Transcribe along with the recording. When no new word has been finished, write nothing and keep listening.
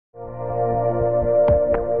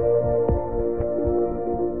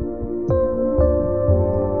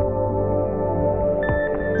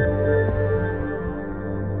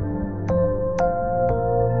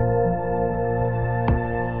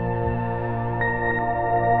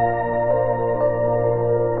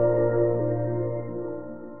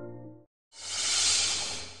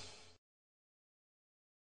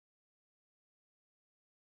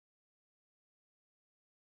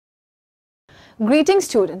Greetings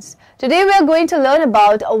students. Today we are going to learn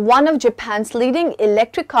about one of Japan's leading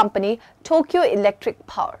electric company, Tokyo Electric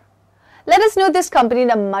Power. Let us know this company in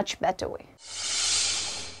a much better way.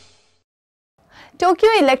 Tokyo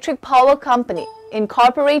Electric Power Company,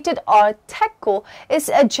 Incorporated or TEPCO, is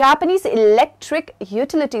a Japanese electric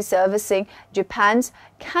utility servicing Japan's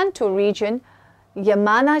Kanto region,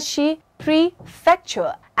 Yamanashi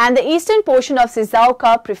Prefecture, and the eastern portion of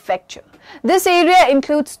Shizuoka Prefecture. This area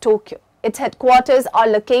includes Tokyo. Its headquarters are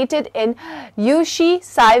located in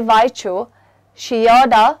Ushi-Saiwaicho,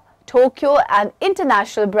 Chiyoda, Tokyo, and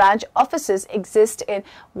international branch offices exist in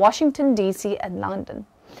Washington, D.C. and London.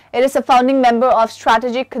 It is a founding member of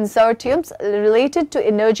strategic consortiums related to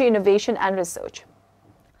energy innovation and research.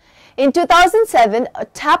 In 2007,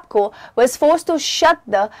 TEPCO was forced to shut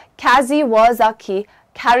the Kashiwazaki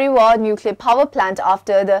Kariwa nuclear power plant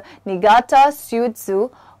after the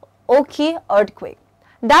Niigata-Suzu Oki earthquake.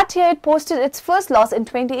 That year, it posted its first loss in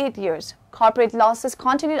 28 years. Corporate losses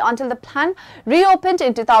continued until the plant reopened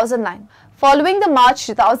in 2009. Following the March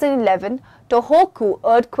 2011 Tohoku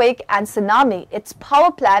earthquake and tsunami, its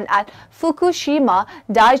power plant at Fukushima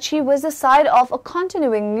Daiichi was the site of a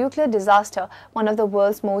continuing nuclear disaster, one of the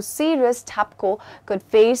world's most serious. TEPCO could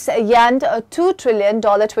face yen $2 trillion,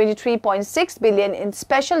 $23.6 billion in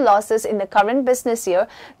special losses in the current business year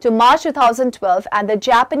to March 2012, and the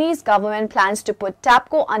Japanese government plans to put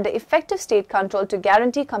TEPCO under effective state control to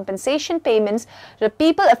guarantee compensation payments to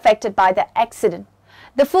people affected by the accident.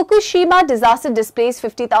 The Fukushima disaster displaced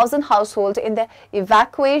 50,000 households in the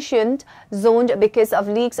evacuation zone because of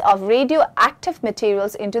leaks of radioactive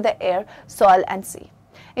materials into the air, soil and sea.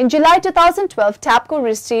 In July 2012, TEPCO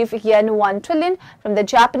received yen $1 trillion from the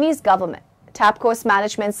Japanese government. TEPCO's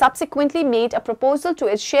management subsequently made a proposal to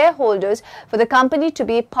its shareholders for the company to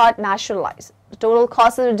be part nationalized. The total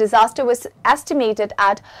cost of the disaster was estimated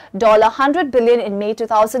at $100 billion in May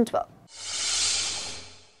 2012.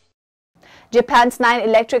 Japan's 9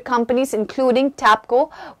 electric companies, including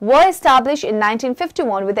TEPCO, were established in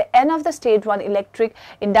 1951 with the end of the state-run electric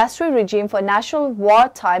industry regime for national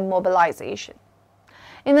wartime mobilization.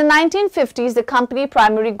 In the 1950s, the company's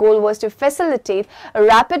primary goal was to facilitate a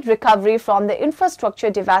rapid recovery from the infrastructure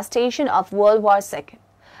devastation of World War II.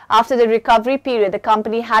 After the recovery period, the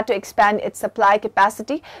company had to expand its supply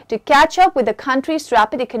capacity to catch up with the country's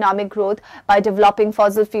rapid economic growth by developing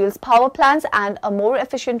fossil fuels power plants and a more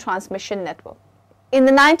efficient transmission network. In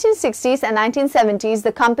the 1960s and 1970s,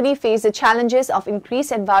 the company faced the challenges of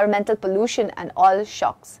increased environmental pollution and oil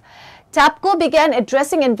shocks. TEPCO began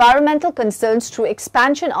addressing environmental concerns through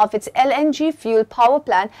expansion of its LNG fuel power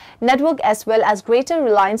plant network as well as greater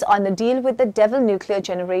reliance on the deal with the Devil nuclear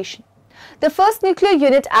generation. The first nuclear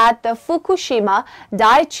unit at the Fukushima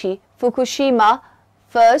Daiichi Fukushima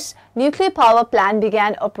First nuclear power plant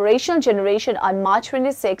began operational generation on March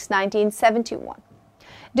 26, 1971.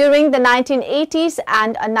 During the 1980s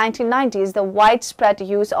and 1990s, the widespread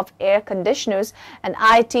use of air conditioners and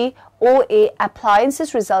IT/OA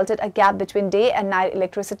appliances resulted in a gap between day and night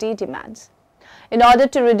electricity demands. In order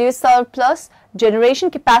to reduce surplus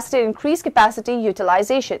generation capacity and increase capacity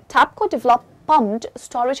utilization, TEPCO developed pumped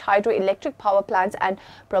storage hydroelectric power plants and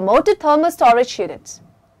promoted thermal storage units.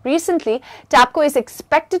 Recently, TEPCO is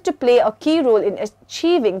expected to play a key role in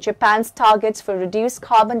achieving Japan's targets for reduced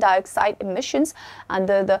carbon dioxide emissions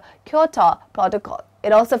under the Kyoto Protocol.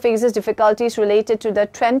 It also faces difficulties related to the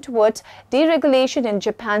trend towards deregulation in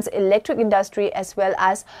Japan's electric industry as well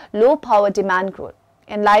as low power demand growth.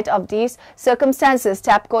 In light of these circumstances,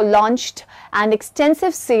 TEPCO launched an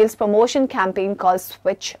extensive sales promotion campaign called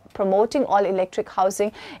Switch, promoting all-electric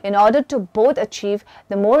housing in order to both achieve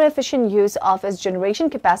the more efficient use of its generation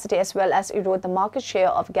capacity as well as erode the market share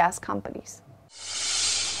of gas companies.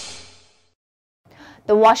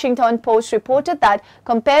 The Washington Post reported that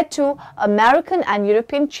compared to American and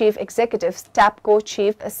European chief executives, TEPCO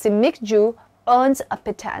chief Samik Ju earns a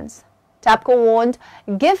pittance. TEPCO won't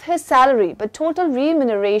give his salary, but total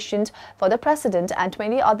remunerations for the president and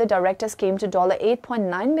 20 other directors came to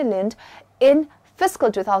 $8.9 million in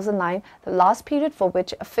fiscal 2009, the last period for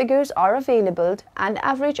which figures are available, an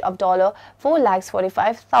average of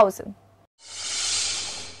 $445,000.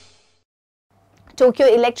 Tokyo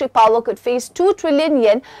Electric Power could face 2 trillion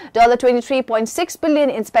yen, $23.6 billion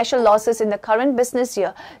in special losses in the current business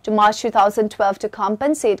year to March 2012 to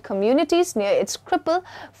compensate communities near its crippled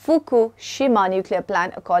Fukushima nuclear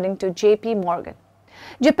plant, according to J.P. Morgan.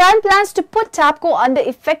 Japan plans to put TEPCO under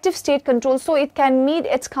effective state control so it can meet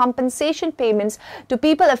its compensation payments to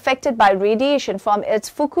people affected by radiation from its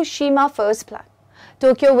Fukushima First plant.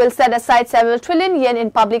 Tokyo will set aside several trillion yen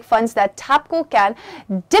in public funds that TAPCO can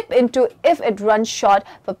dip into if it runs short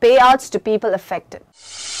for payouts to people affected.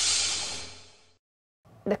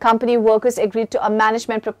 The company workers agreed to a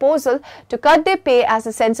management proposal to cut their pay as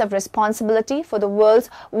a sense of responsibility for the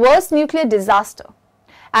world's worst nuclear disaster.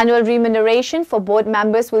 Annual remuneration for board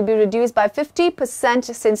members will be reduced by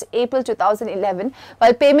 50% since April 2011,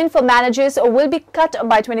 while payment for managers will be cut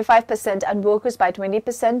by 25% and workers by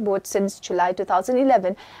 20% both since July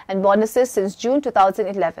 2011 and bonuses since June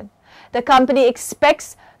 2011. The company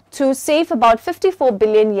expects to save about 54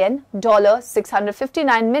 billion yen,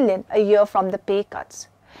 $659 million a year from the pay cuts.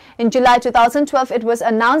 In July 2012, it was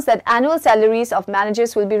announced that annual salaries of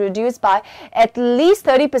managers will be reduced by at least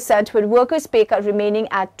 30%, with workers' pay cut remaining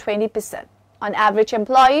at 20%. On average,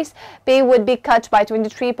 employees' pay would be cut by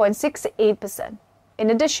 23.68%. In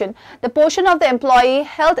addition, the portion of the employee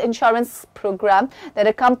health insurance program that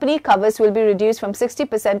a company covers will be reduced from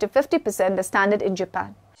 60% to 50%, the standard in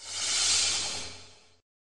Japan.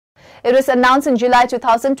 It was announced in July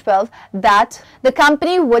 2012 that the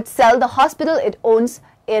company would sell the hospital it owns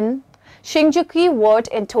in Shinjuku Ward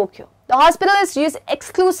in Tokyo. The hospital is used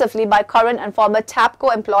exclusively by current and former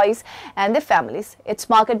TAPCO employees and their families. Its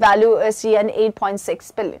market value is Yen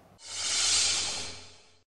 8.6 billion.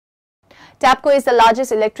 TAPCO is the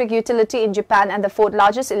largest electric utility in Japan and the fourth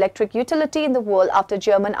largest electric utility in the world after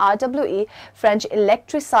German RWE, French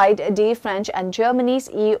Electricité de France and Germany's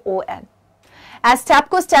E.ON. As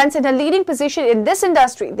TAPCO stands in a leading position in this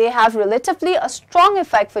industry, they have relatively a strong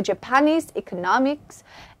effect for Japanese economics,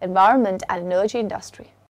 environment and energy industry.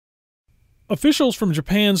 Officials from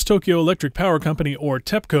Japan's Tokyo Electric Power Company, or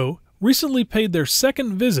TEPCO, recently paid their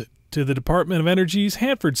second visit to the Department of Energy's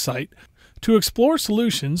Hanford site to explore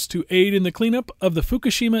solutions to aid in the cleanup of the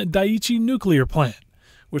Fukushima Daiichi nuclear plant,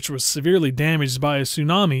 which was severely damaged by a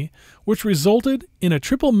tsunami, which resulted in a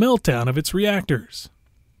triple meltdown of its reactors.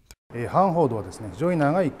 Hanford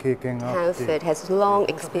has long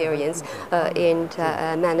experience in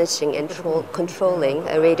managing and controlling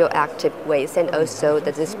radioactive waste and also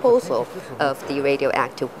the disposal of the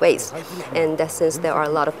radioactive waste. And since there are a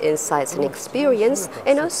lot of insights and experience,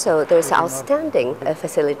 and also there's outstanding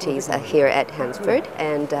facilities here at Hanford,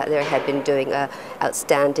 and they have been doing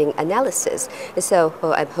outstanding analysis. So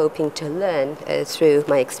I'm hoping to learn through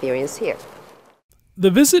my experience here. The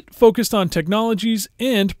visit focused on technologies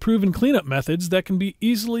and proven cleanup methods that can be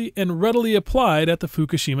easily and readily applied at the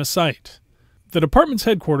Fukushima site. The department's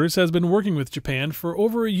headquarters has been working with Japan for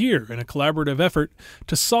over a year in a collaborative effort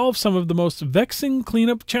to solve some of the most vexing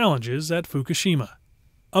cleanup challenges at Fukushima.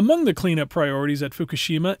 Among the cleanup priorities at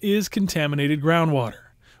Fukushima is contaminated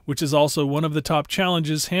groundwater, which is also one of the top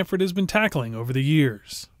challenges Hanford has been tackling over the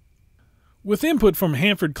years. With input from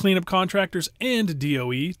Hanford cleanup contractors and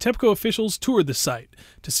DOE, TEPCO officials toured the site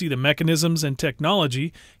to see the mechanisms and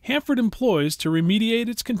technology Hanford employs to remediate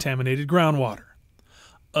its contaminated groundwater.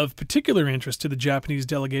 Of particular interest to the Japanese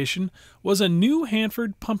delegation was a new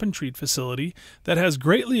Hanford pump-and-treat facility that has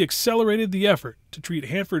greatly accelerated the effort to treat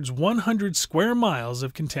Hanford's 100 square miles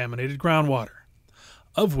of contaminated groundwater,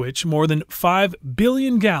 of which more than 5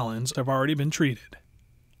 billion gallons have already been treated.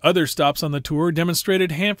 Other stops on the tour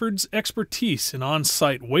demonstrated Hanford's expertise in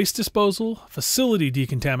on-site waste disposal, facility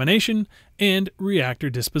decontamination, and reactor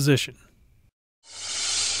disposition.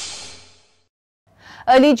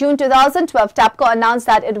 Early June 2012, TAPCO announced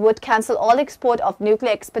that it would cancel all export of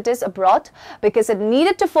nuclear expertise abroad because it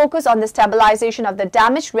needed to focus on the stabilization of the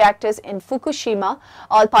damaged reactors in Fukushima.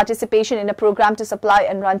 All participation in a program to supply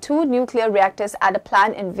and run 2 nuclear reactors at a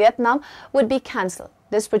plant in Vietnam would be cancelled.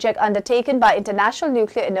 This project, undertaken by International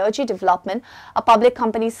Nuclear Energy Development, a public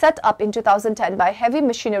company set up in 2010 by heavy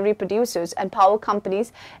machinery producers and power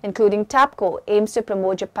companies, including TAPCO, aims to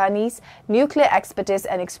promote Japanese nuclear expertise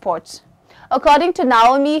and exports. According to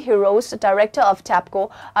Naomi Hirose, director of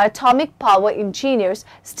TAPCO, our atomic power engineers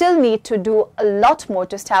still need to do a lot more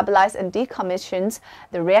to stabilize and decommission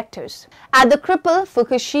the reactors at the crippled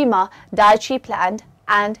Fukushima Daiichi plant,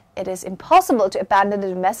 and it is impossible to abandon the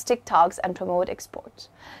domestic tasks and promote exports.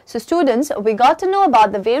 So students, we got to know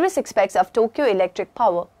about the various aspects of Tokyo Electric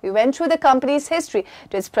Power. We went through the company's history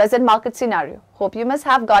to its present market scenario. Hope you must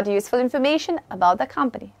have got useful information about the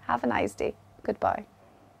company. Have a nice day. Goodbye.